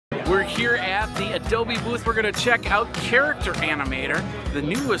We're here at the Adobe booth. We're going to check out Character Animator, the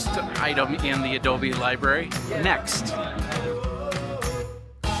newest item in the Adobe library, next.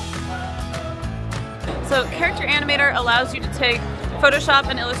 So Character Animator allows you to take Photoshop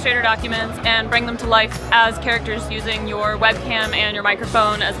and Illustrator documents and bring them to life as characters using your webcam and your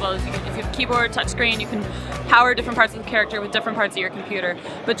microphone, as well as if you have a keyboard, touchscreen, you can power different parts of the character with different parts of your computer.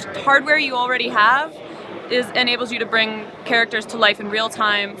 But hardware you already have enables you to bring characters to life in real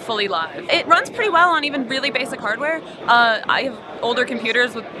time, fully live. It runs pretty well on even really basic hardware. I have older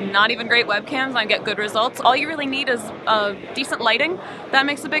computers with not even great webcams and I get good results. All you really need is decent lighting. That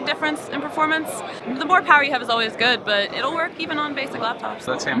makes a big difference in performance. The more power you have is always good, but it'll work even on basic laptops.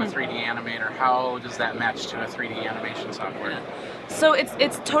 So let's say I'm a 3D animator. How does that match to a 3D animation software? So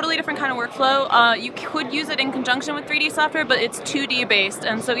it's totally different kind of workflow. You could use it in conjunction with 3D software, but it's 2D based,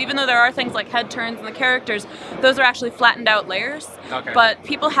 and so even though there are things like head turns in the characters, those are actually flattened out layers. Okay. But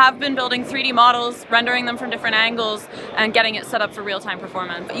people have been building 3D models, rendering them from different angles, and getting it set up for real-time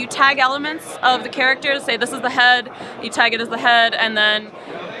performance. You tag elements of the characters, say this is the head, you tag it as the head, and then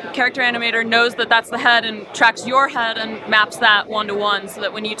Character Animator knows that that's the head and tracks your head and maps that one-to-one so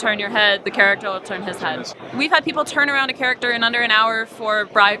that when you turn your head, the character will turn his head. We've had people turn around a character in under an hour for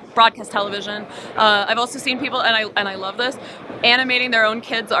broadcast television. I've also seen people, and I love this, animating their own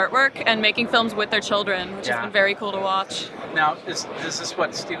kids' artwork and making films with their children, which has been very cool to watch. Now, is this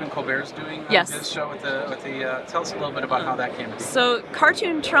what Stephen Colbert's doing? Yes. His show with the tell us a little bit about how that came to be. So,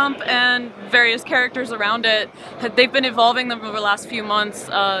 Cartoon Trump and various characters around it, they've been evolving them over the last few months.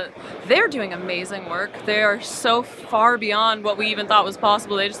 They're doing amazing work. They are so far beyond what we even thought was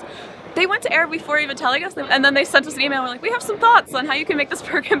possible. They went to air before even telling us, and then they sent us an email. We're like, we have some thoughts on how you can make this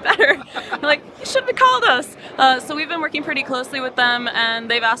program better. We're like, you should have called us. So we've been working pretty closely with them,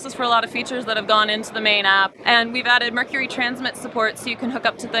 and they've asked us for a lot of features that have gone into the main app. And we've added Mercury Transmit support, so you can hook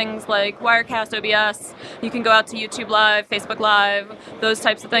up to things like Wirecast, OBS. You can go out to YouTube Live, Facebook Live, those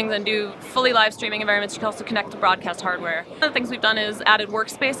types of things, and do fully live streaming environments. You can also connect to broadcast hardware. One of the things we've done is added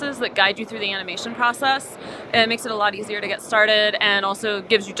workspaces that guide you through the animation process. And it makes it a lot easier to get started, and also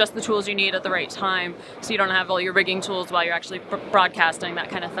gives you just the tools you need at the right time, so you don't have all your rigging tools while you're actually broadcasting,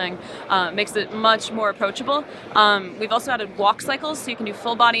 that kind of thing. Makes it much more approachable. We've also added walk cycles, so you can do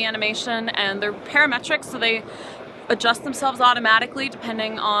full body animation, and they're parametric, so they adjust themselves automatically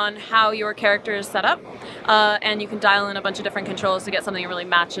depending on how your character is set up, and you can dial in a bunch of different controls to get something that really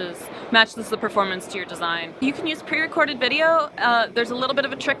matches the performance to your design. You can use pre-recorded video. There's a little bit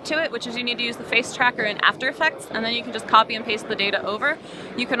of a trick to it, which is you need to use the face tracker in After Effects, and then you can just copy and paste the data over.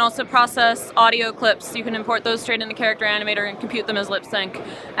 You can also process audio clips. You can import those straight into Character Animator and compute them as lip sync,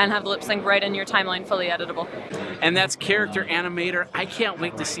 and have the lip sync right in your timeline, fully editable. And that's Character Animator. I can't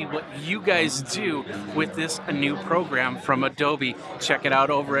wait to see what you guys do with this new program from Adobe. Check it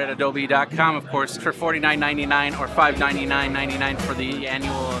out over at adobe.com, of course, for $49.99 or $599.99 for the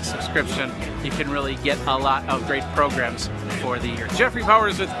annual subscription. You can really get a lot of great programs for the year. Jeffrey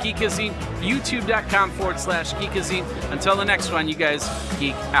Powers with Geekazine, youtube.com/Geekazine. Until the next one, you guys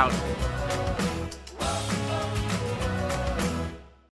geek out.